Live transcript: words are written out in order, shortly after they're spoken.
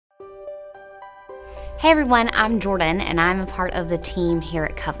Hey everyone, I'm Jordan and I'm a part of the team here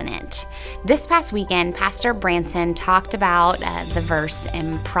at Covenant. This past weekend, Pastor Branson talked about the verse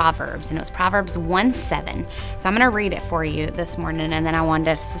in Proverbs, and it was Proverbs 1:7. So I'm going to read it for you this morning, and then I wanted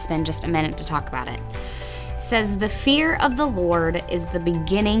to spend just a minute to talk about it. It says, "The fear of the Lord is the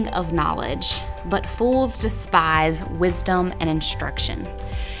beginning of knowledge, but fools despise wisdom and instruction."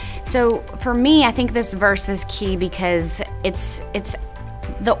 So for me, I think this verse is key because it's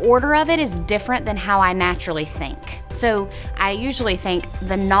the order of it is different than how I naturally think. So I usually think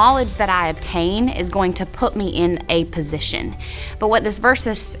the knowledge that I obtain is going to put me in a position. But what this verse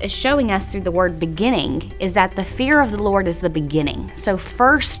is showing us through the word beginning is that the fear of the Lord is the beginning. So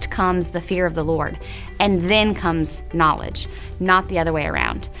first comes the fear of the Lord, and then comes knowledge, not the other way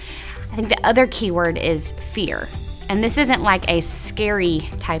around. I think the other key word is fear. And this isn't like a scary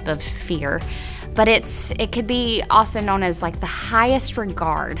type of fear, but it could be also known as like the highest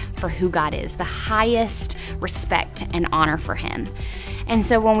regard for who God is, the highest respect and honor for Him. And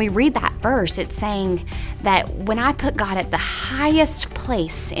so when we read that verse, it's saying that when I put God at the highest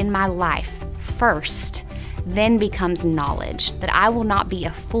place in my life first, then becomes knowledge, that I will not be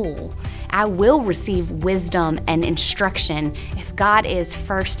a fool. I will receive wisdom and instruction if God is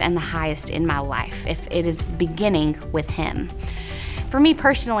first and the highest in my life, if it is beginning with Him. For me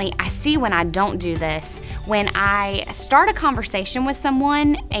personally, I see when I don't do this, when I start a conversation with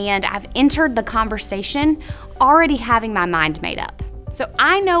someone and I've entered the conversation already having my mind made up. So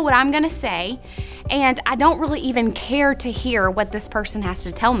I know what I'm gonna say, and I don't really even care to hear what this person has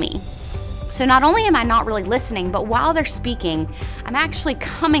to tell me. So not only am I not really listening, but while they're speaking, I'm actually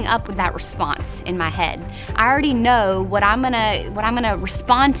coming up with that response in my head. I already know what I'm gonna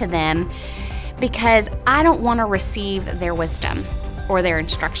respond to them because I don't wanna receive their wisdom or their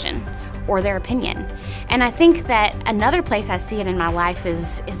instruction or their opinion. And I think that another place I see it in my life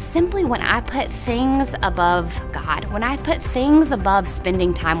is simply when I put things above God, when I put things above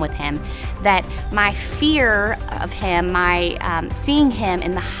spending time with Him, that my fear of Him, my seeing Him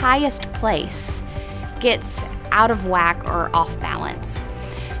in the highest place gets out of whack or off balance.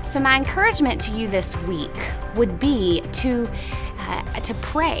 So my encouragement to you this week would be to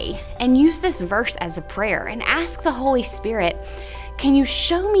pray and use this verse as a prayer and ask the Holy Spirit, can you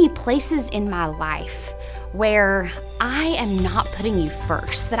show me places in my life where I am not putting you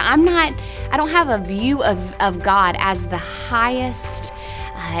first, that I don't have a view of God as the highest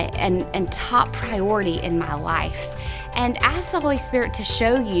and top priority in my life? And ask the Holy Spirit to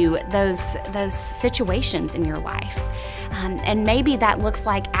show you those situations in your life. And maybe that looks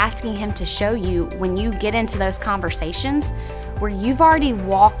like asking Him to show you when you get into those conversations where you've already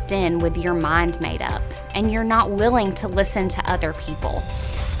walked in with your mind made up and you're not willing to listen to other people.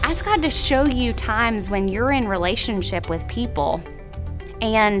 Ask God to show you times when you're in relationship with people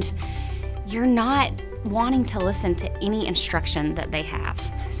and you're not wanting to listen to any instruction that they have.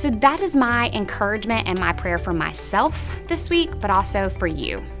 So that is my encouragement and my prayer for myself this week, but also for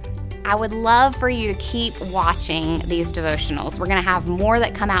you. I would love for you to keep watching these devotionals. We're gonna have more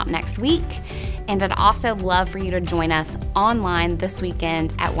that come out next week, and I'd also love for you to join us online this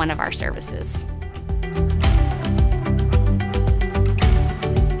weekend at one of our services.